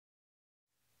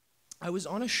I was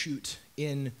on a shoot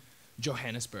in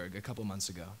Johannesburg a couple months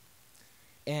ago,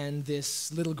 and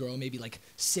this little girl, maybe like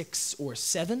 6 or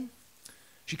 7,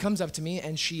 she comes up to me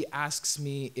and she asks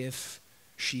me if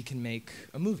she can make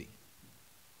a movie.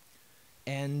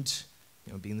 And,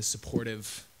 being the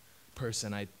supportive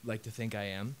person I like to think I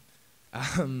am,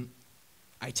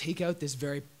 I take out this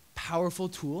very powerful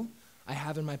tool I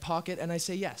have in my pocket and I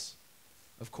say, yes,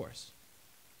 of course.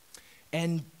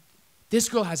 And this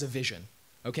girl has a vision,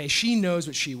 okay? She knows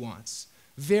what she wants.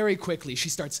 Very quickly, she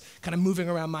starts kind of moving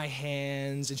around my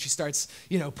hands and she starts,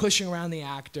 pushing around the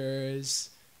actors.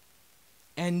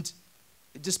 And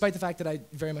despite the fact that I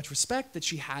very much respect that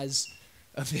she has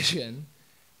a vision,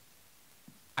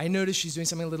 I notice she's doing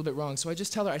something a little bit wrong. So I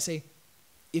just tell her, I say,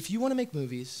 if you want to make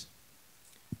movies,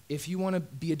 if you want to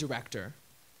be a director,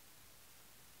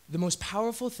 the most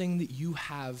powerful thing that you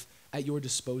have at your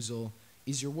disposal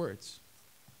is your words.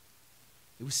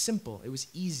 It was simple. It was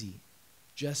easy.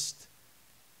 Just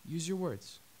use your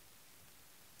words.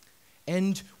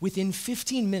 And within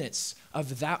 15 minutes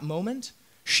of that moment,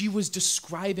 she was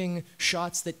describing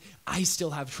shots that I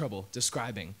still have trouble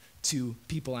describing to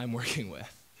people I'm working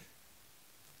with.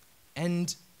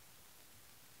 And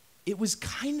it was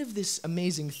kind of this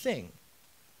amazing thing.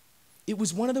 It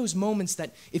was one of those moments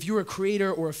that if you're a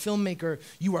creator or a filmmaker,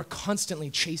 you are constantly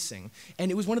chasing.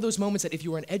 And it was one of those moments that if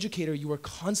you were an educator, you were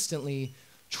constantly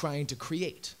trying to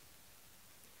create.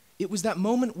 It was that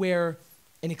moment where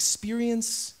an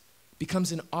experience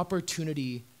becomes an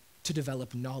opportunity to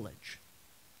develop knowledge.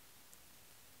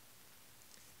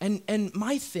 And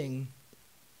my thing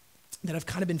that I've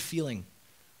kind of been feeling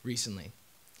recently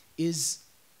is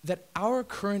that our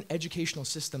current educational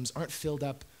systems aren't filled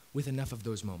up with enough of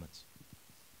those moments.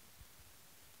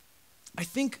 I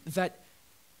think that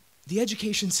the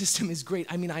education system is great.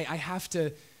 I mean, I have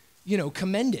to,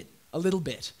 commend it a little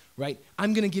bit, right?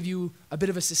 I'm going to give you a bit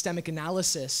of a systemic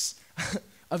analysis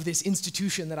of this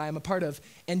institution that I am a part of.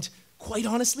 And quite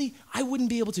honestly, I wouldn't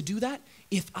be able to do that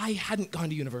if I hadn't gone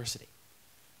to university.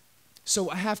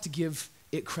 So I have to give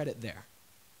it credit there.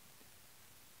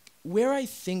 Where I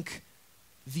think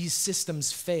these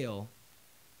systems fail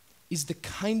is the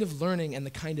kind of learning and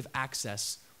the kind of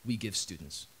access we give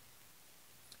students.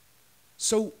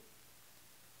 So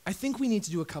I think we need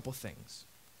to do a couple things.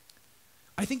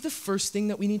 I think the first thing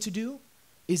that we need to do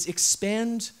is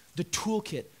expand the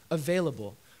toolkit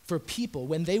available for people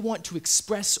when they want to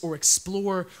express or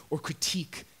explore or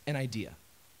critique an idea.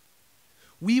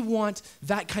 We want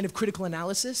that kind of critical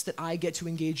analysis that I get to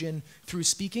engage in through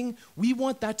speaking. We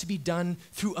want that to be done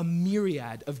through a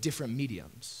myriad of different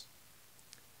mediums.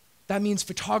 That means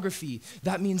photography,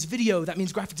 that means video, that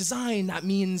means graphic design, that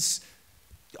means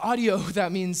audio,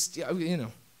 that means,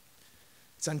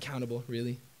 it's uncountable,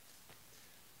 really.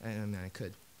 I mean, I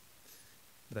could,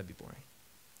 but that'd be boring.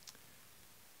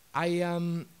 I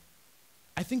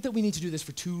think that we need to do this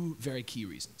for 2 very key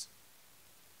reasons.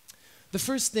 The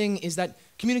first thing is that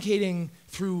communicating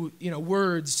through,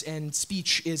 words and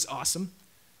speech is awesome,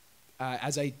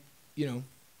 as I,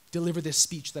 deliver this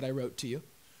speech that I wrote to you.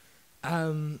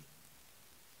 But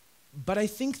I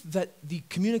think that the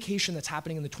communication that's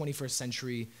happening in the 21st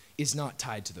century is not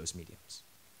tied to those mediums.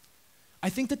 I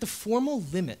think that the formal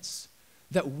limits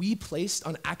that we placed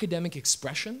on academic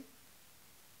expression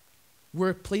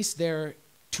were placed there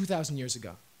 2,000 years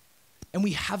ago. And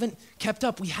we haven't kept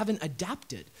up, we haven't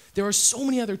adapted. There are so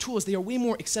many other tools, they are way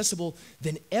more accessible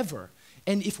than ever.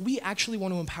 And if we actually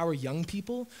want to empower young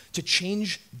people to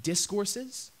change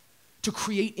discourses, to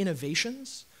create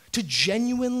innovations, to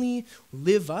genuinely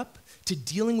live up to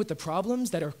dealing with the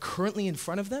problems that are currently in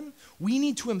front of them, we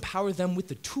need to empower them with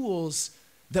the tools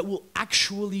that will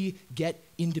actually get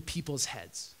into people's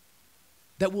heads,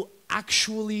 that will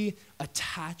actually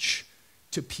attach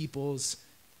to people's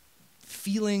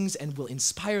feelings and will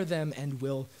inspire them and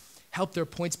will help their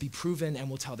points be proven and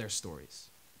will tell their stories.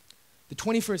 The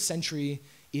 21st century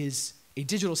is a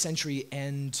digital century,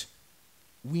 and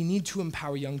we need to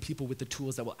empower young people with the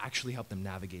tools that will actually help them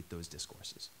navigate those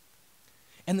discourses.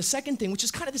 And the second thing, which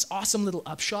is kind of this awesome little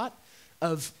upshot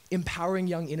of empowering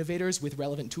young innovators with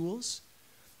relevant tools,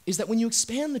 is that when you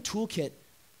expand the toolkit,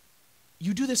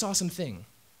 you do this awesome thing.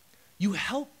 You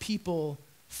help people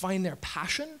find their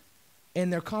passion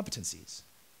and their competencies.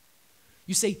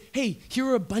 You say, hey, here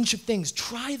are a bunch of things,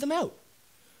 try them out.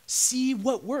 See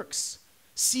what works.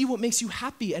 See what makes you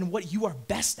happy and what you are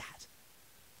best at.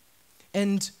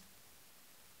 And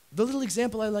the little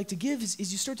example I like to give is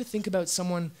you start to think about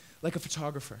someone like a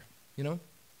photographer,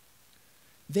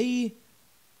 They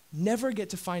never get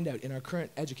to find out in our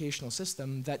current educational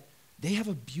system that they have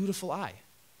a beautiful eye.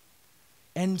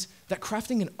 And that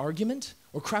crafting an argument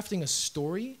or crafting a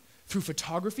story through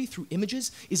photography, through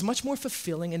images, is much more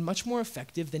fulfilling and much more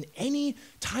effective than any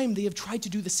time they have tried to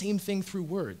do the same thing through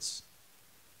words.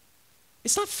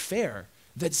 It's not fair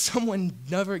that someone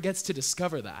never gets to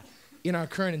discover that in our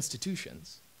current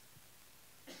institutions.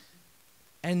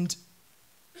 And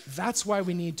that's why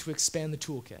we need to expand the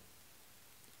toolkit,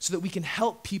 so that we can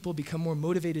help people become more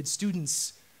motivated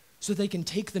students, so that they can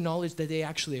take the knowledge that they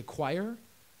actually acquire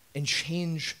and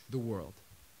change the world.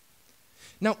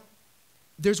 Now,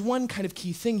 there's one kind of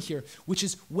key thing here, which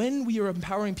is when we are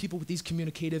empowering people with these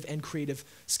communicative and creative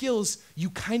skills, you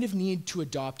kind of need to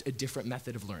adopt a different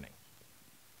method of learning.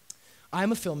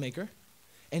 I'm a filmmaker,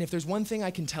 and if there's one thing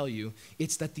I can tell you,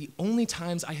 it's that the only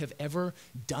times I have ever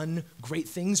done great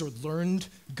things or learned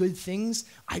good things,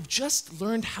 I've just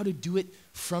learned how to do it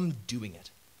from doing it.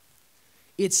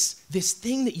 It's this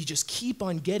thing that you just keep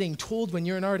on getting told when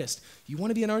you're an artist. You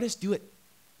want to be an artist? Do it.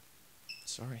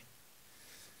 Sorry.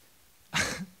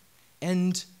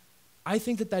 And I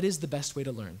think that that is the best way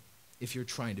to learn if you're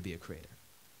trying to be a creator.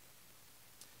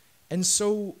 And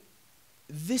so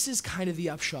this is kind of the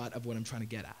upshot of what I'm trying to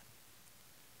get at.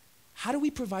 How do we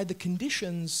provide the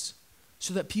conditions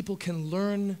so that people can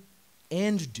learn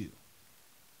and do?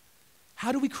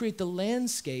 How do we create the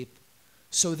landscape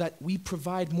so that we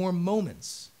provide more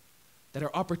moments that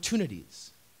are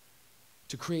opportunities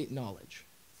to create knowledge?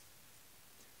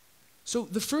 So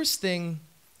the first thing,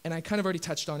 and I kind of already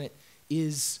touched on it,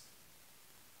 is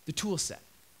the tool set.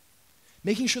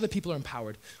 Making sure that people are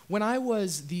empowered. When I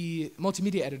was the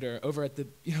multimedia editor over at the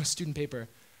student paper,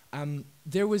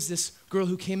 there was this girl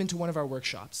who came into one of our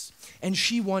workshops, and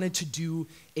she wanted to do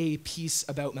a piece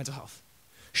about mental health.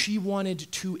 She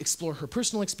wanted to explore her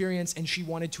personal experience, and she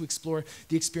wanted to explore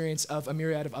the experience of a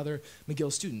myriad of other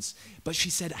McGill students. But she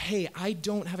said, hey, I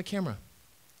don't have a camera.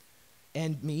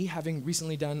 And me, having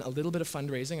recently done a little bit of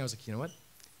fundraising, I was like, you know what?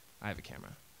 I have a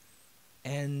camera.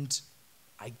 And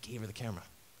I gave her the camera.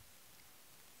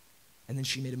 And then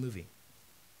she made a movie.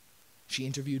 She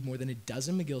interviewed more than a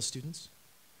dozen McGill students.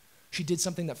 She did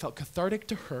something that felt cathartic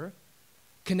to her,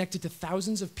 connected to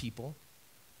thousands of people,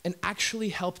 and actually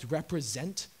helped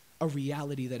represent a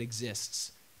reality that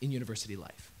exists in university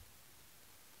life.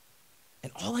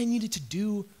 And all I needed to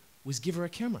do was give her a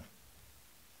camera.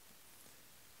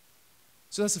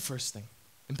 So that's the first thing.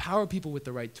 Empower people with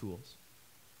the right tools.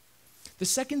 The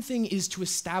second thing is to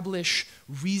establish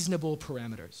reasonable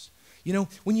parameters.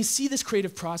 When you see this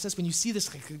creative process, when you see this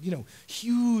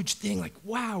huge thing, like,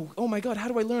 wow, oh my God, how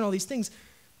do I learn all these things?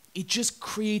 It just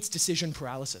creates decision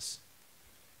paralysis.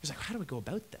 It's like, how do I go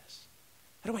about this?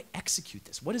 How do I execute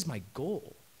this? What is my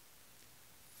goal?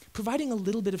 Providing a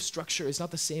little bit of structure is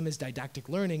not the same as didactic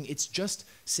learning. It's just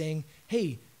saying,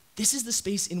 hey, this is the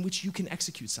space in which you can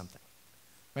execute something,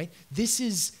 right? This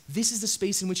is the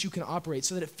space in which you can operate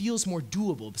so that it feels more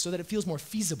doable, so that it feels more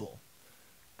feasible.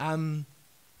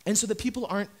 And so that people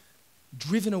aren't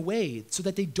driven away, so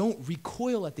that they don't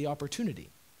recoil at the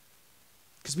opportunity.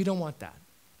 Because we don't want that.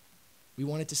 We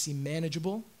want it to seem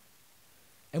manageable,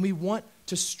 and we want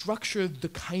to structure the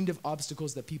kind of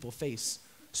obstacles that people face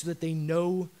so that they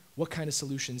know what kind of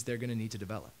solutions they're going to need to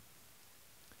develop.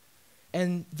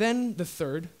 And then the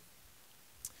third,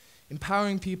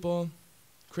 empowering people,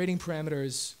 creating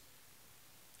parameters.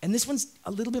 And this one's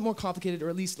a little bit more complicated, or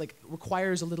at least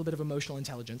requires a little bit of emotional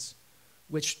intelligence,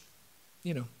 which,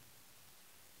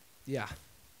 yeah.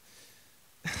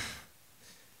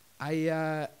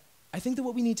 I think that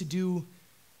what we need to do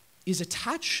is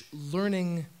attach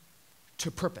learning to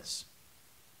purpose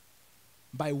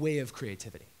by way of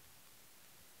creativity,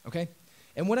 okay?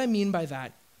 And what I mean by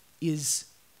that is,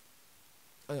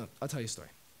 I'll tell you a story.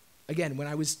 Again, when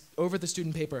I was over at the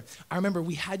student paper, I remember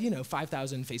we had,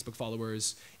 5,000 Facebook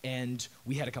followers, and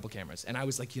we had a couple cameras. And I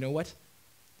was like, you know what?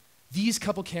 These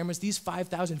couple cameras, these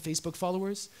 5,000 Facebook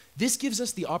followers, this gives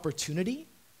us the opportunity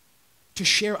to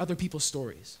share other people's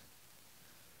stories,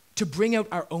 to bring out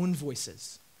our own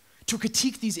voices, to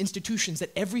critique these institutions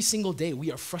that every single day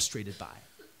we are frustrated by.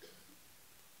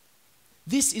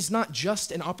 This is not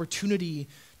just an opportunity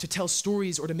to tell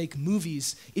stories or to make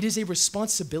movies. It is a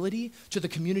responsibility to the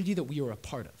community that we are a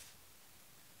part of.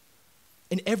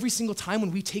 And every single time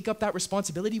when we take up that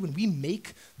responsibility, when we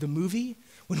make the movie,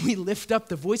 when we lift up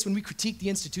the voice, when we critique the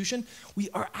institution, we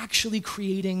are actually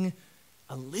creating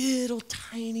a little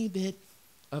tiny bit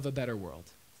of a better world.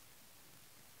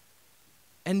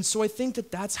 And so I think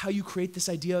that that's how you create this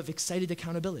idea of excited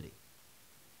accountability.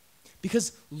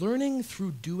 Because learning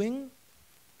through doing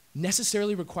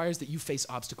necessarily requires that you face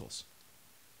obstacles.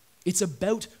 It's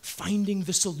about finding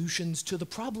the solutions to the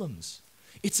problems.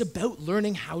 It's about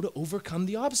learning how to overcome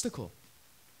the obstacle.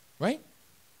 right?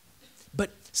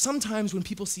 But sometimes when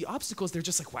people see obstacles, they're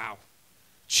just like, wow,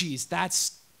 geez,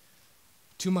 that's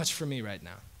too much for me right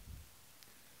now.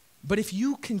 But if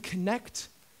you can connect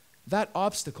that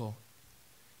obstacle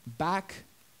back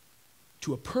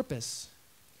to a purpose,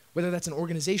 whether that's an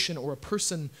organization or a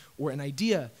person or an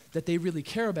idea that they really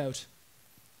care about,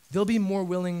 they'll be more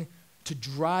willing to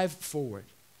drive forward,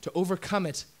 to overcome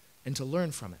it, and to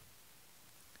learn from it.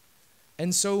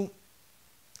 And so,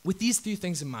 with these three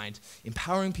things in mind,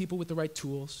 empowering people with the right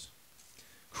tools,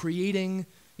 creating,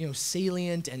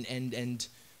 salient and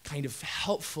kind of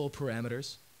helpful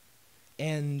parameters,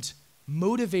 and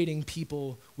motivating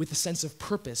people with a sense of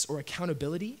purpose or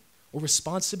accountability or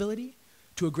responsibility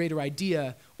to a greater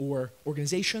idea or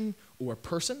organization or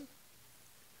person,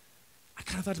 I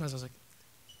kind of thought to myself, I was like,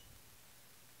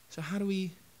 so how do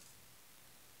we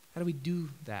do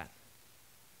that?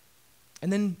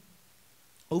 And then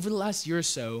over the last year or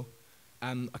so,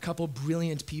 a couple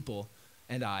brilliant people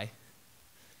and I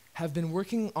have been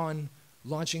working on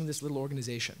launching this little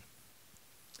organization.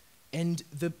 And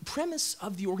the premise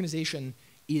of the organization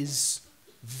is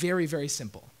very, very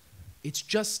simple. It's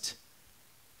just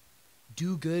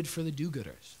do good for the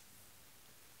do-gooders.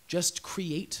 Just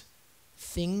create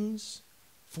things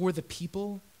for the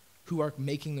people who are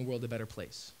making the world a better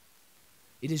place.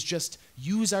 It is just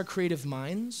use our creative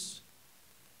minds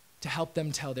to help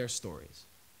them tell their stories.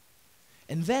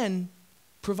 And then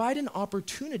provide an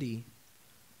opportunity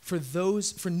for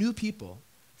new people,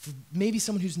 for maybe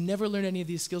someone who's never learned any of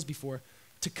these skills before,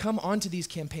 to come onto these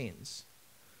campaigns,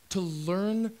 to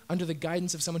learn under the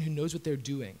guidance of someone who knows what they're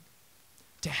doing,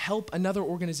 to help another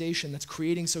organization that's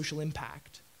creating social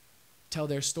impact tell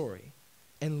their story,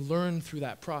 and learn through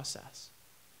that process,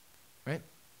 right?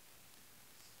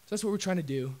 So that's what we're trying to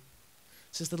do.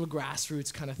 It's this little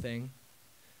grassroots kind of thing.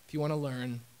 If you want to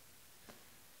learn,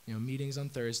 meetings on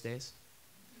Thursdays.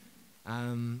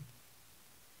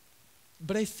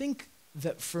 But I think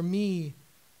that for me,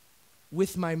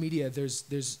 with my media,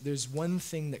 there's one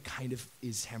thing that kind of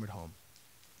is hammered home.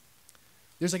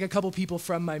 There's like a couple people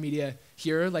from my media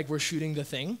here, like we're shooting the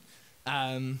thing.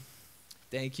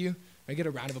 Thank you. I get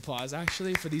a round of applause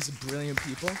actually for these brilliant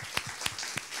people.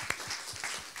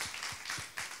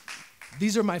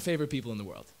 These are my favorite people in the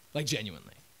world, like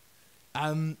genuinely.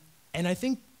 And I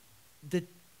think that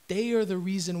they are the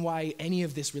reason why any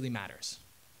of this really matters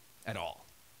at all.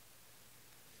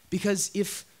 Because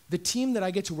if the team that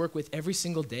I get to work with every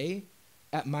single day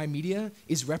at my media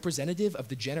is representative of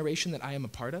the generation that I am a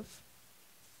part of,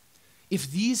 if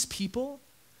these people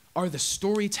are the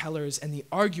storytellers and the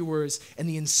arguers and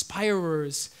the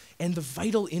inspirers and the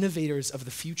vital innovators of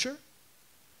the future,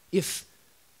 if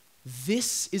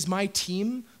this is my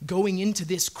team going into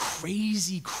this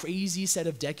crazy, crazy set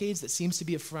of decades that seems to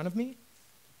be in front of me,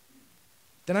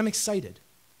 then I'm excited.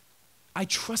 I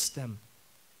trust them.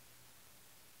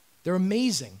 They're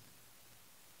amazing.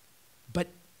 But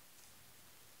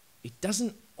it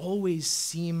doesn't always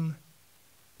seem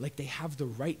like they have the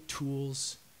right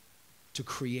tools to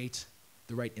create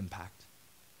the right impact.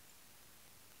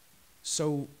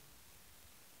 So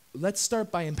let's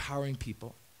start by empowering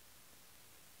people,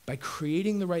 by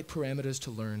creating the right parameters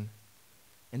to learn,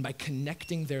 and by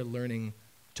connecting their learning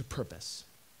to purpose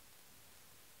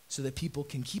so that people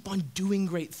can keep on doing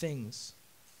great things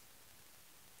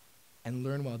and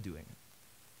learn while doing it.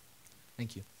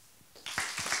 Thank you.